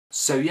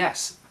So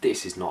yes,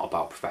 this is not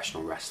about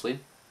professional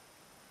wrestling,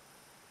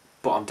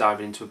 but I'm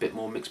diving into a bit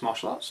more mixed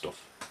martial arts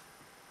stuff.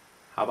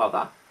 How about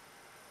that?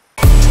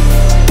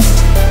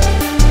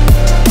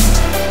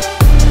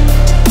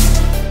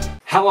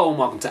 Hello and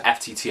welcome to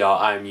FTTR,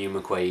 I am Hugh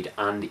McQuaid,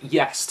 and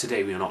yes,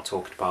 today we are not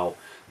talking about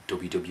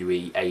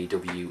WWE,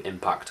 AEW,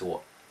 Impact or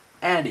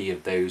any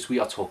of those. We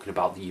are talking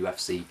about the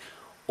UFC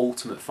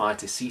Ultimate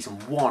Fighter Season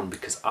 1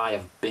 because I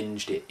have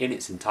binged it in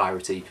its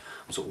entirety.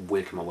 I'm sort of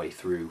working my way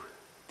through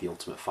the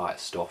Ultimate Fighter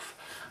stuff,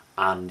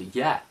 and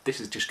yeah,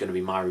 this is just going to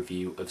be my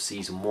review of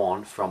Season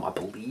 1 from, I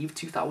believe,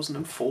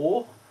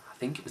 2004. I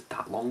think it was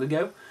that long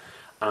ago.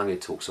 And I'm going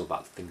to talk some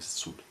about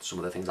things, some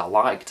of the things I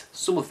liked,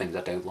 some of the things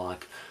I don't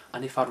like,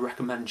 and if I'd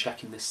recommend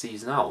checking this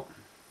season out.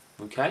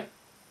 Okay?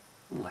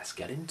 Let's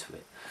get into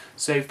it.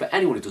 So for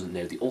anyone who doesn't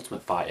know, The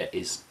Ultimate Fighter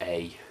is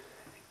a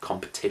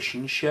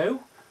competition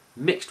show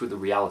mixed with a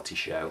reality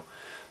show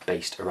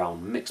based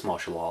around mixed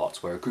martial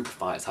arts where a group of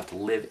fighters have to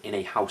live in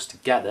a house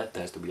together,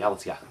 there's the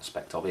reality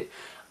aspect of it,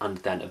 and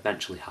then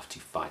eventually have to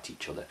fight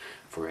each other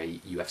for a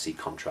UFC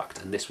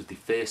contract. And this was the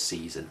first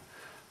season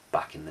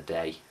back in the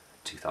day,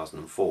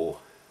 2004.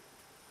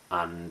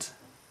 And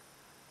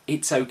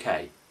it's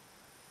okay.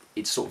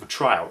 It's sort of a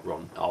tryout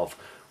run of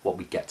what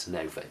we get to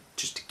know. But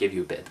just to give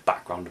you a bit of the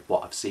background of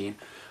what I've seen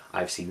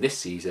this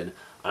season,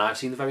 and I've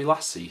seen the very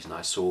last season.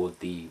 I saw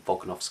the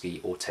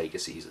Volkanovski-Ortega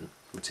season,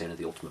 Return of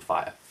the Ultimate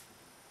Fighter.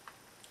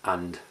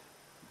 And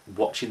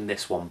watching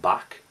this one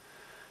back,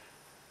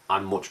 I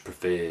much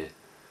prefer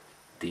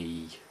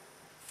the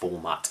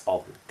format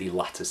of the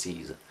latter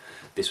season.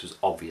 This was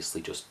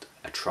obviously just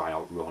a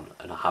tryout run,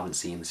 and I haven't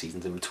seen the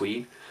seasons in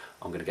between.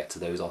 I'm going to get to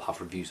those. I'll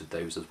have reviews of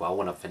those as well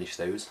when I've finished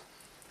those.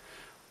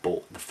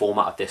 But the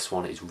format of this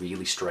one is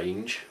really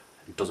strange.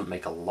 It doesn't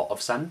make a lot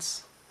of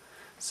sense.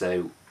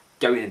 So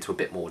going into a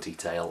bit more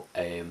detail,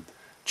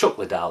 Chuck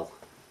Liddell,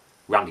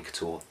 Randy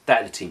Couture,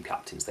 they're the team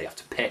captains. They have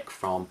to pick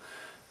from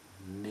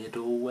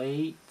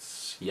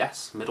middleweights,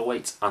 yes,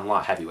 middleweights and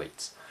light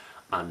heavyweights,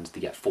 and they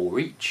get 4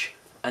 each,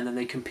 and then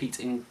they compete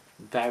in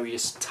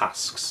various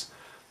tasks,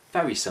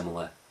 very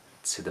similar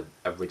to the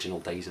original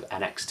days of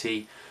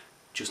NXT,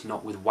 just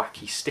not with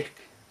wacky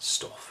stick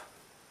stuff.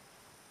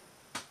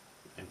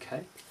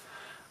 Okay,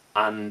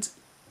 and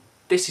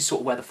this is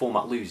sort of where the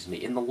format loses me.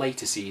 In the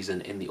later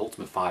season, in the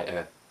Ultimate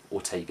Fighter,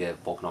 Ortega,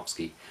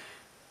 Volkanovski,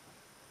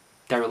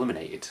 they're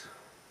eliminated.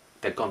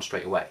 They're gone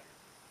straight away.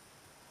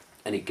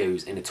 And it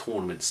goes in a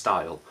tournament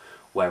style,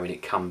 wherein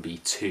it can be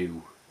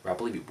I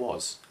believe it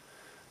was,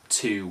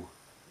 2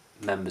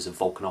 members of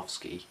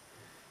Volkanovski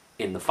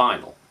in the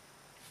final.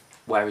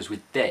 Whereas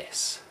with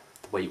this,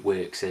 the way it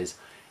works is,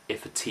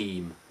 if a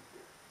team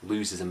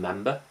loses a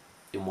member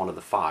in one of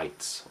the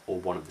fights or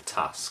one of the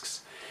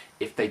tasks,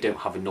 if they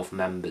don't have enough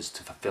members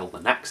to fulfill the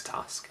next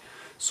task,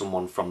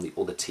 someone from the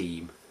other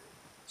team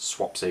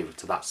swaps over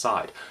to that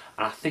side.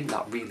 And I think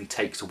that really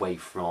takes away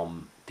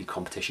from the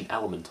competition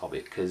element of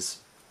it, because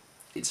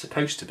it's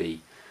supposed to be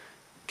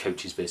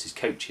coaches versus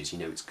coaches, you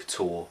know, it's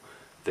Couture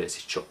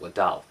versus Chuck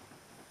Liddell.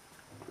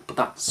 But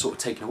that's sort of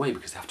taken away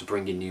because they have to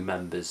bring in new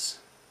members,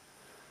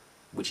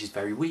 which is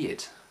very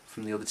weird,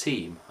 from the other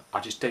team. I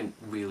just don't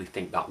really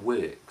think that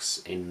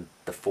works in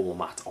the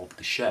format of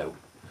the show,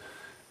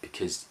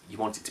 because you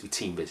want it to be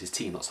team versus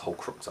team. That's the whole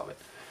crux of it.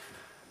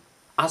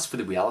 As for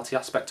the reality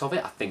aspect of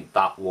it, I think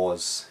that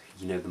was,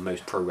 you know, the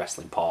most pro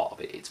wrestling part of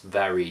it. It's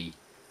very,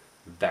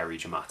 very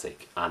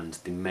dramatic, and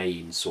the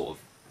main sort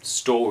of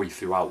story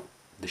throughout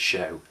the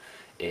show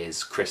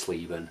is Chris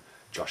Lieben,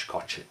 Josh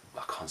Koscheck,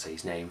 I can't say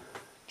his name,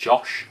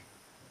 Josh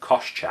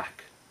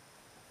Koscheck,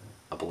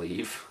 I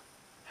believe,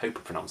 hope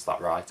I pronounced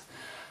that right,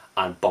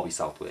 and Bobby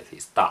Southworth.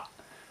 It's that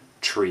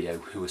trio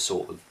who are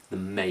sort of the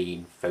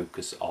main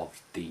focus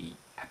of the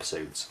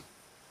episodes,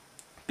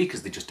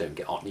 because they just don't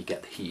get on. You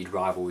get the heated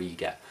rivalry, you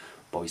get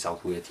Bobby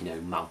Southworth, you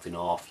know, mouthing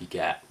off, you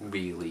get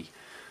really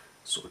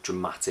sort of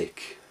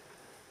dramatic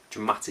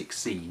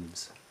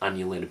scenes, and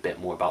you learn a bit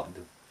more about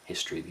the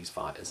history of these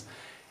fighters.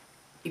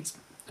 I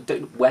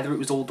don't know whether it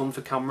was all done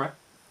for camera,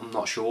 I'm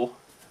not sure,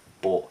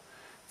 but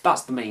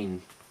that's the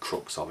main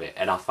crux of it,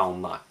 and I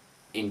found that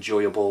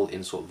enjoyable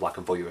in sort of like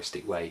a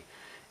voyeuristic way,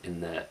 in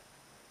that,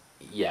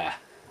 yeah,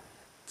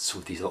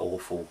 some of these are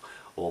awful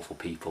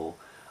people,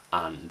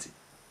 and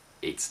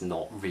it's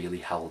not really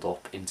held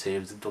up in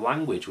terms of the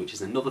language, which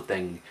is another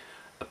thing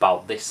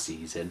about this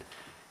season,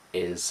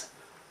 is,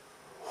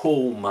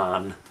 oh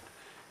man,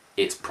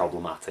 it's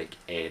problematic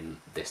in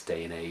this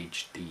day and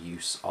age, the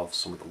use of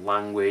some of the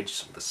language,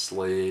 some of the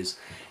slurs.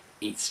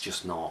 It's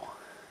just not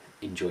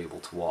enjoyable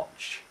to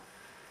watch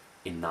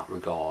in that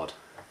regard.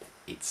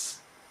 It's,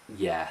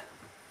 yeah,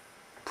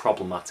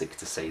 problematic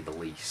to say the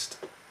least.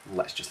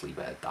 Let's just leave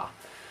it at that.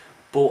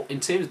 But in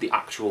terms of the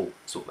actual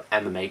sort of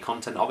MMA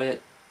content of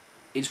it,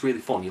 it's really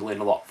fun. You learn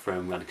a lot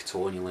from Randy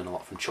Couture and you learn a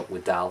lot from Chuck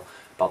Liddell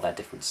about their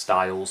different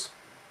styles,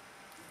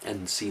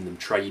 and seeing them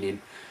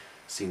training,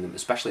 seeing them,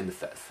 especially in the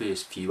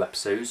first few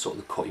episodes, sort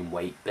of the cutting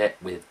weight bit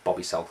with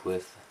Bobby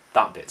Southworth.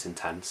 That bit's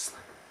intense,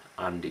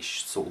 and it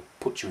sort of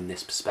puts you in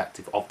this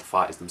perspective of the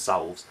fighters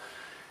themselves.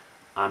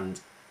 And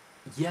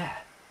yeah,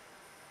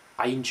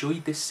 I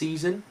enjoyed this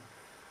season,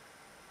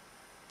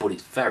 but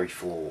it's very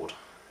flawed.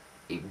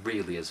 It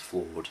really is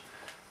flawed.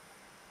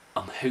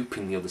 I'm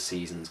hoping the other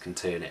seasons can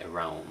turn it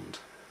around,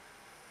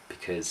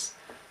 because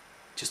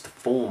just the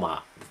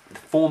format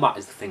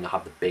is the thing I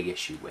have the big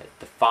issue with.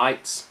 The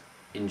fights,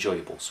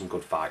 enjoyable, some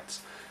good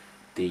fights.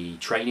 The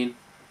training,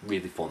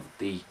 really fun.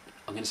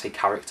 I'm going to say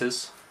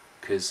characters,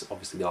 because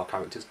obviously they are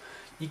characters.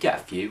 You get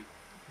a few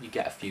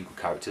good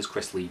characters.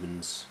 Chris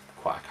Lehman's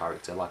quite a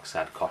character, like I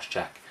said,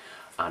 Koscheck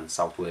and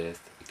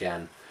Southworth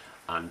again,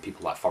 and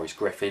people like Forrest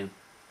Griffin.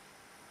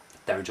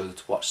 They're enjoyable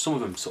to watch. Some of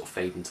them sort of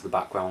fade into the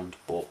background,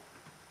 but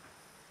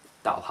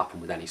that'll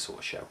happen with any sort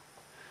of show.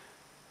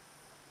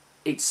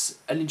 It's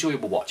an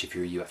enjoyable watch if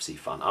you're a UFC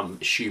fan. I'm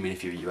assuming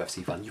if you're a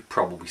UFC fan, you've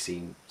probably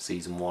seen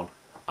season 1.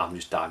 I'm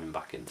just diving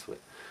back into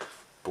it.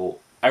 But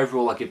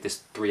overall, I give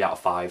this 3 out of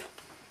 5.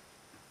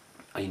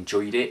 I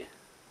enjoyed it,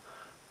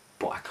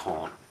 but I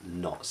can't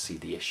not see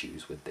the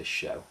issues with this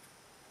show,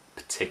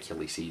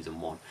 particularly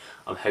season 1.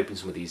 I'm hoping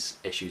some of these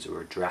issues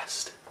are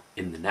addressed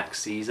in the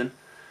next season,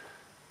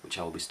 which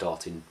I will be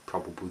starting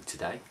probably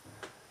today.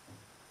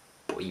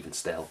 But even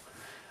still,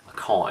 I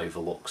can't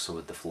overlook some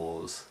of the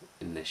flaws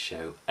in this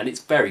show. And it's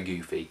very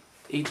goofy.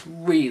 It's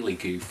really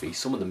goofy.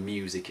 Some of the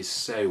music is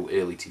so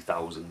early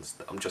 2000s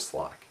that I'm just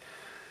like,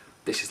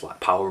 this is like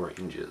Power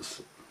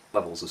Rangers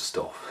levels of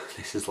stuff.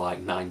 This is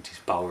like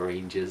 90s Power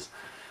Rangers.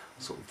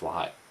 Sort of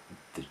like,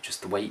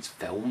 just the way it's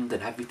filmed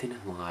and everything.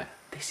 I'm like,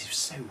 this is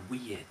so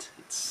weird.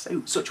 It's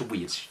such a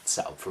weird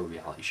setup for a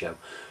reality show.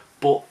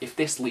 But if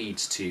this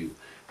leads to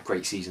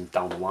great seasons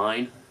down the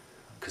line,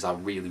 because I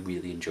really,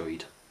 really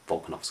enjoyed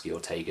Volkanovski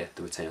Ortega,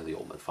 The Return of the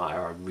Ultimate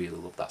Fighter. I really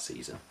love that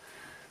season.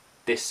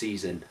 This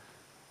season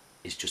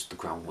is just the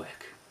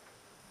groundwork.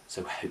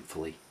 So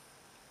hopefully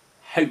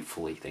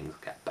things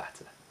get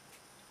better.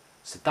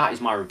 So that is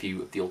my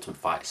review of The Ultimate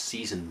Fighter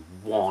Season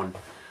 1,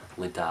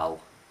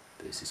 Liddell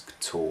versus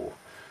Couture.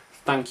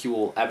 Thank you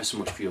all ever so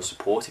much for your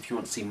support. If you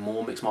want to see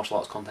more mixed martial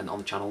arts content on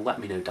the channel, let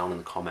me know down in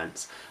the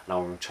comments, and I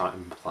will try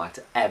and reply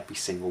to every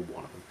single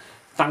one of them.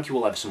 Thank you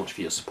all ever so much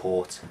for your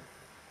support,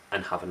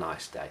 and have a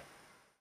nice day.